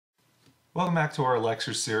Welcome back to our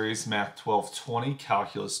lecture series, Math 1220,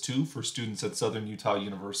 Calculus 2 for students at Southern Utah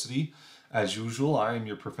University. As usual, I am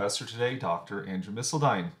your professor today, Dr. Andrew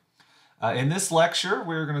Missildine. In this lecture,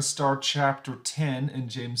 we're going to start Chapter 10 in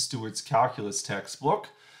James Stewart's Calculus textbook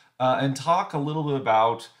and talk a little bit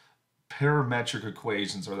about parametric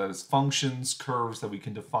equations, or that is functions, curves that we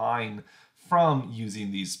can define from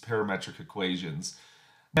using these parametric equations.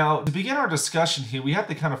 Now, to begin our discussion here, we have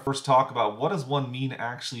to kind of first talk about what does one mean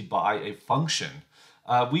actually by a function.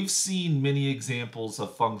 We've seen many examples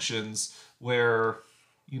of functions where,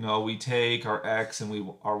 we take our x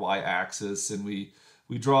and our y-axis and we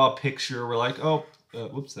draw a picture. We're like,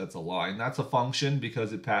 whoops, that's a line. That's a function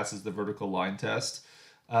because it passes the vertical line test.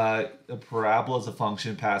 A parabola is a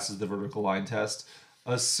function, passes the vertical line test.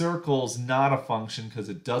 A circle's not a function because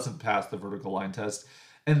it doesn't pass the vertical line test,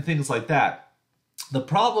 and things like that. The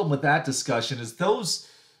problem with that discussion is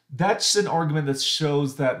that's an argument that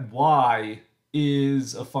shows that y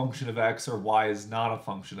is a function of x or y is not a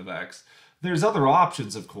function of x. There's other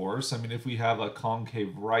options, of course. I mean, if we have a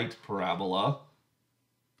concave right parabola,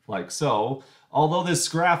 like so, although this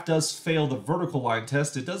graph does fail the vertical line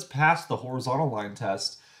test, it does pass the horizontal line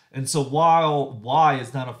test. And so while y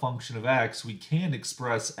is not a function of x, we can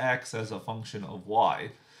express x as a function of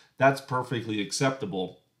y. That's perfectly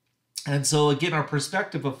acceptable. And so again, our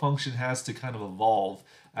perspective of function has to kind of evolve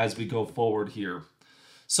as we go forward here.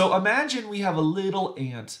 So imagine we have a little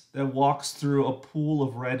ant that walks through a pool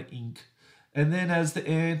of red ink. And then as the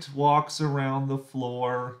ant walks around the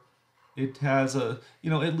floor, it has it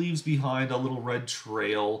leaves behind a little red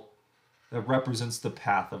trail that represents the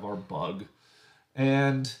path of our bug.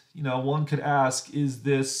 And, one could ask, is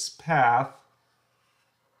this path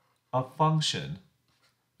a function?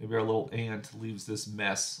 Maybe our little ant leaves this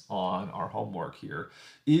mess on our homework here.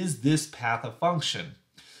 Is this path a function?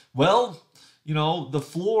 Well, the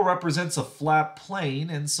floor represents a flat plane,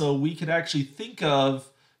 and so we could actually think of,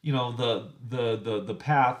 the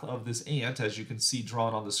path of this ant, as you can see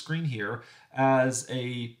drawn on the screen here, as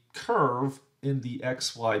a curve in the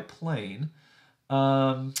xy plane.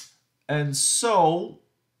 And so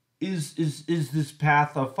is this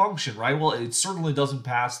path a function, right? Well, it certainly doesn't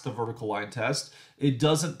pass the vertical line test. It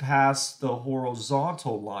doesn't pass the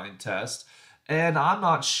horizontal line test. And I'm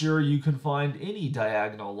not sure you can find any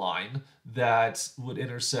diagonal line that would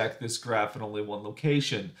intersect this graph in only one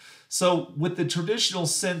location. So with the traditional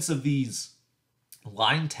sense of these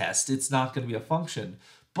line tests, it's not going to be a function.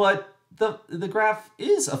 But the graph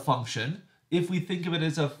is a function if we think of it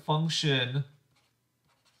as a function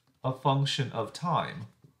of time.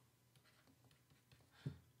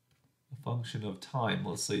 Function of time,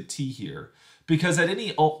 let's say t here, because at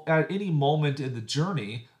any moment in the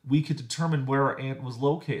journey we could determine where our ant was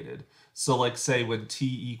located. So like say when t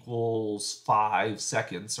equals 5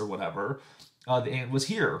 seconds or whatever, the ant was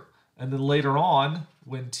here, and then later on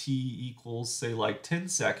when t equals say like 10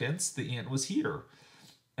 seconds, the ant was here,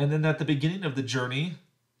 and then at the beginning of the journey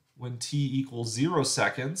when t equals 0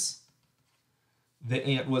 seconds, the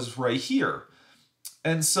ant was right here.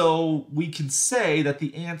 And so we can say that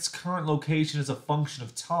the ant's current location is a function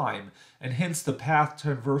of time, and hence the path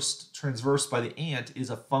traversed by the ant is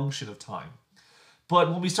a function of time.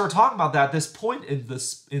 But when we start talking about that, this point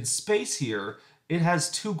in space here, it has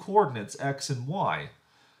two coordinates, x and y.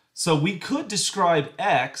 So we could describe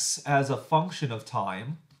x as a function of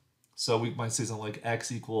time. So we might say something like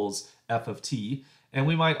x equals f of t. And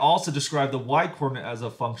we might also describe the y coordinate as a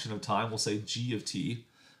function of time. We'll say g of t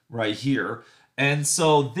right here. And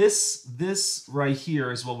so this right here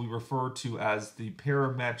is what we refer to as the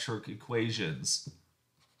parametric equations.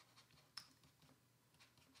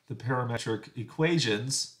 The parametric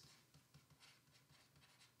equations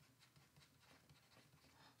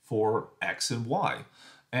for x and y.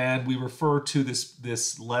 And we refer to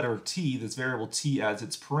this letter t, this variable t, as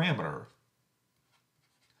its parameter.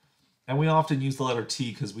 And we often use the letter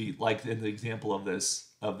t because we, like in the example of this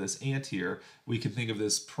ant here, we can think of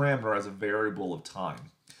this parameter as a variable of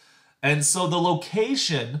time. And so the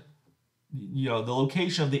location, the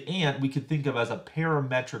location of the ant we could think of as a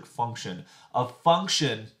parametric function, a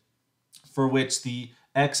function for which the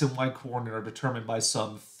x and y coordinate are determined by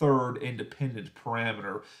some third independent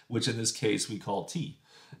parameter, which in this case we call t.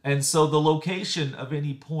 And so the location of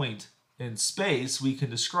any point in space we can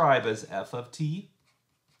describe as f of t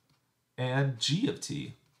and g of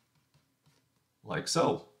t, like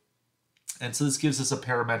so. And so this gives us a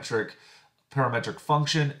parametric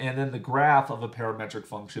function, and then the graph of a parametric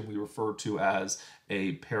function we refer to as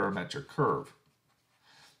a parametric curve.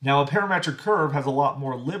 Now, a parametric curve has a lot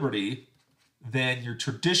more liberty than your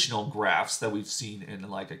traditional graphs that we've seen in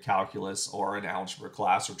like a calculus or an algebra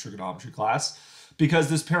class or trigonometry class, because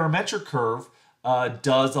this parametric curve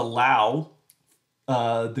does allow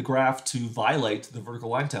the graph to violate the vertical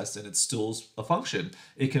line test, and it's still a function.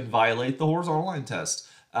 It can violate the horizontal line test,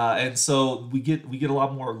 and so we get a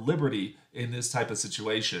lot more liberty in this type of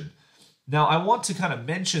situation. Now, I want to kind of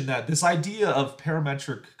mention that this idea of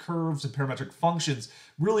parametric curves and parametric functions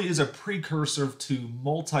really is a precursor to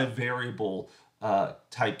multivariable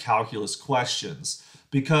type calculus questions,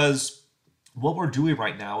 because what we're doing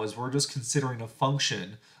right now is we're just considering a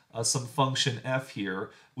function, some function f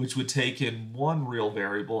here, which would take in one real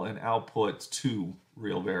variable and output two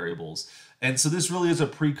real variables. And so this really is a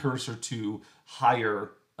precursor to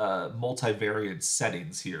higher multivariate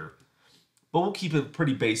settings here. But we'll keep it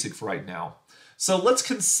pretty basic for right now. So let's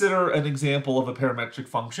consider an example of a parametric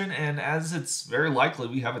function, and as it's very likely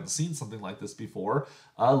we haven't seen something like this before,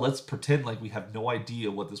 let's pretend like we have no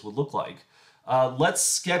idea what this would look like. Let's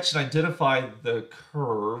sketch and identify the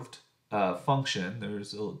curved function.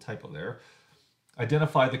 There's a little typo there.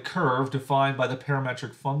 Identify the curve defined by the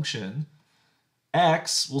parametric function.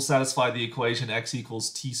 X will satisfy the equation x equals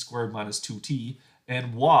t squared minus 2t,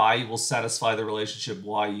 and y will satisfy the relationship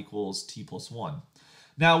y equals t plus 1.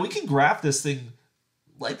 Now, we can graph this thing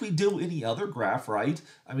like we do any other graph, right?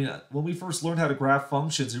 I mean, when we first learned how to graph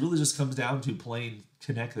functions, it really just comes down to plain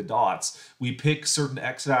connect the dots. We pick certain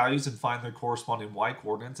x values and find their corresponding y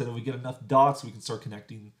coordinates, and if we get enough dots, we can start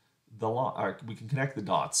connecting we can connect the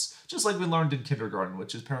dots, just like we learned in kindergarten,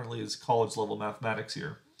 which apparently is college level mathematics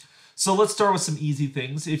here. So let's start with some easy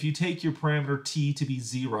things. If you take your parameter t to be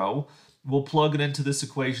 0, we'll plug it into this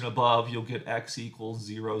equation above. You'll get x equals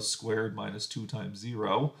 0 squared minus 2 times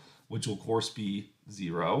 0, which will of course be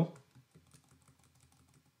 0,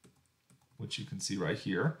 which you can see right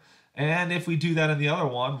here. And if we do that in the other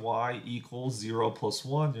one, y equals 0 plus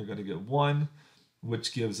 1, you're going to get 1,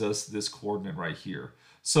 which gives us this coordinate right here.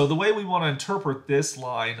 So the way we want to interpret this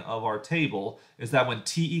line of our table is that when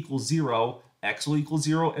t equals 0, x will equal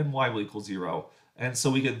 0 and y will equal 0. And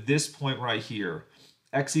so we get this point right here.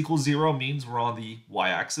 X equals 0 means we're on the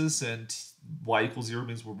y-axis, and y equals 0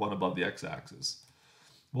 means we're one above the x-axis.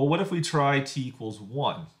 Well, what if we try t equals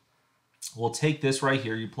 1? We'll take this right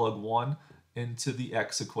here. You plug 1 into the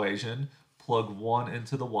x equation, plug 1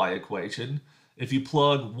 into the y equation. If you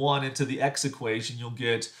plug 1 into the x equation, you'll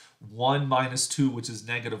get 1 minus 2, which is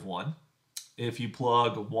negative 1. If you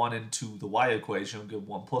plug 1 into the y equation, you'll get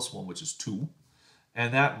 1 plus 1, which is 2.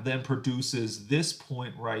 And that then produces this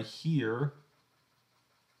point right here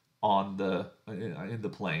on in the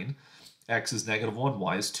plane. X is negative 1,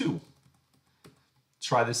 y is 2.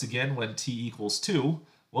 Try this again when t equals 2.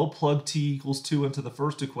 Well, plug t equals 2 into the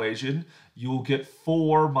first equation. You will get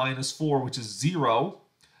 4 minus 4, which is 0.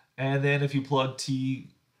 And then if you plug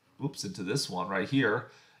t, into this one right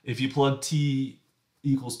here, if you plug t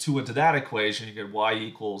equals 2 into that equation, you get y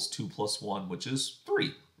equals 2 plus 1, which is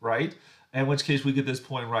 3, right? In which case we get this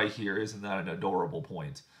point right here. Isn't that an adorable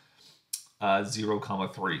point? 0,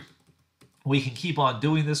 3. We can keep on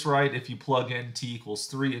doing this, right? If you plug in t equals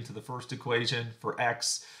 3 into the first equation for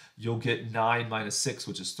x, you'll get 9 minus 6,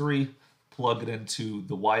 which is 3. Plug it into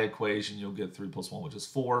the y equation, you'll get 3 plus 1, which is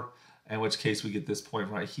 4. In which case we get this point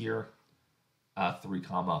right here, 3,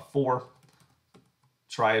 4.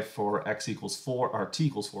 Try it for x equals 4, or t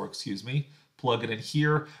equals 4, excuse me. Plug it in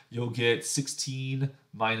here, you'll get 16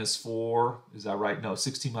 minus 4, is that right? No,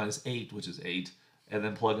 16 minus 8, which is 8. And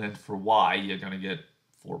then plug it in for y, you're going to get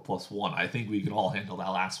 4 plus 1. I think we can all handle that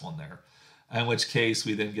last one there. In which case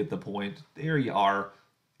we then get the point, there you are,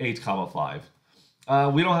 8, 5.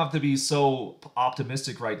 We don't have to be so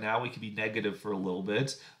optimistic right now. We can be negative for a little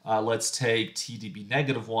bit. Let's take t to be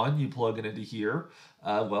negative 1. You plug it into here.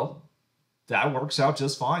 Well, that works out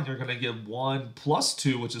just fine. You're going to get 1 plus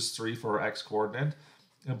 2, which is 3 for our x coordinate.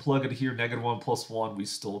 And plug it here, negative 1 plus 1. We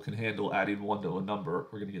still can handle adding 1 to a number.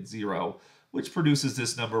 We're going to get 0, which produces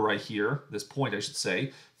this number right here. This point, I should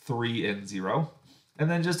say, 3 and 0. And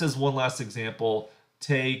then just as one last example,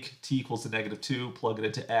 take t equals to negative 2, plug it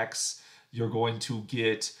into x. You're going to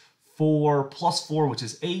get 4 plus 4, which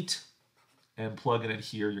is 8. And plug it in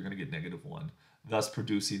here, you're going to get negative 1, thus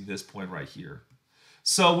producing this point right here.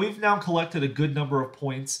 So we've now collected a good number of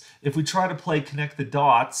points. If we try to play connect the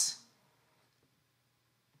dots,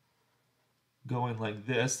 going like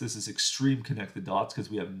this is extreme connect the dots because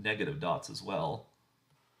we have negative dots as well.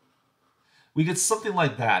 We get something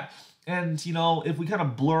like that. And, you know, if we kind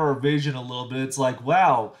of blur our vision a little bit, it's like,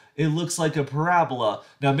 wow, it looks like a parabola.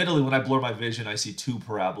 Now, admittedly, when I blur my vision, I see two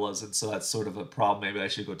parabolas, and so that's sort of a problem maybe I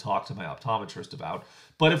should go talk to my optometrist about.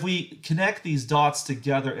 But if we connect these dots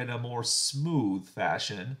together in a more smooth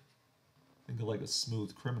fashion, think of like a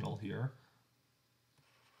smooth criminal here,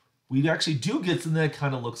 we actually do get something that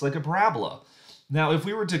kind of looks like a parabola. Now, if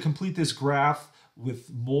we were to complete this graph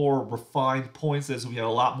with more refined points, as we had a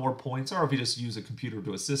lot more points, or if we just use a computer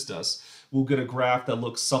to assist us, we'll get a graph that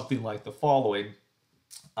looks something like the following.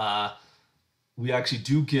 We actually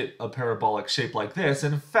do get a parabolic shape like this.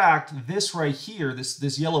 And in fact, this right here,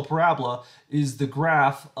 this yellow parabola, is the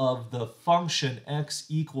graph of the function x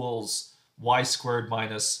equals y squared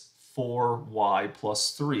minus 4y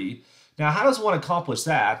plus 3. Now, how does one accomplish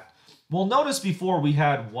that? Well, notice before we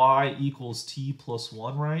had y equals t plus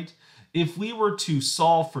 1, right? If we were to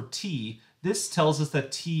solve for t, this tells us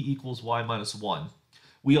that t equals y minus 1.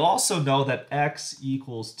 We also know that x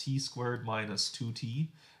equals t squared minus 2t.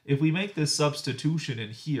 If we make this substitution in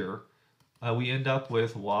here, we end up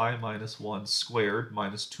with y minus 1 squared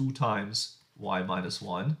minus 2 times y minus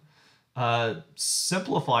 1.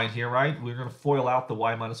 Simplifying here, right, we're going to FOIL out the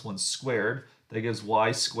y minus 1 squared. That gives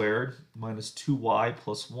y squared minus 2y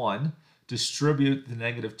plus 1. Distribute the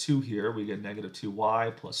negative 2 here. We get negative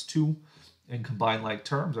 2y plus 2. And combine like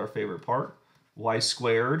terms, our favorite part. Y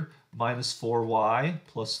squared minus 4y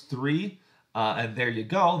plus 3. And there you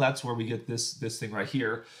go. That's where we get this thing right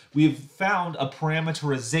here. We've found a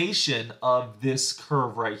parameterization of this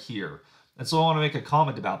curve right here. And so I want to make a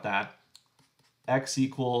comment about that. X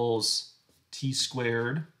equals t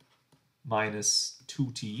squared minus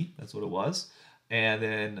 2t. That's what it was. And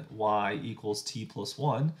then y equals t plus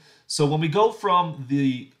 1. So when we go from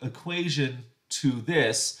the equation to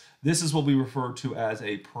this is what we refer to as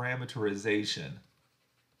a parameterization.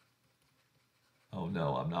 Oh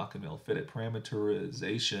no, I'm not going to be able to fit it.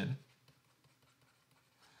 Parameterization.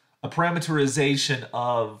 A parameterization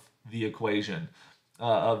of the equation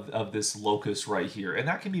of this locus right here, and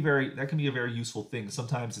that can be a very useful thing.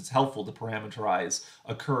 Sometimes it's helpful to parameterize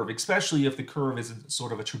a curve, especially if the curve isn't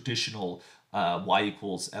sort of a traditional y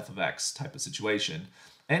equals f of x type of situation.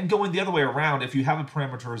 And going the other way around, if you have a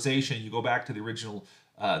parameterization, you go back to the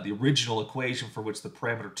original equation for which the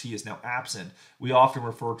parameter t is now absent. We often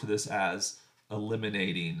refer to this as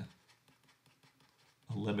eliminating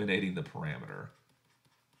the parameter.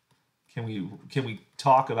 Can we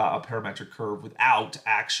talk about a parametric curve without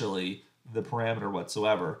actually the parameter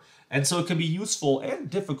whatsoever? And so it can be useful and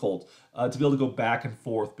difficult to be able to go back and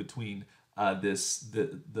forth between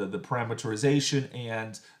the parameterization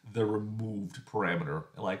and the removed parameter,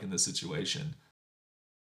 like in this situation.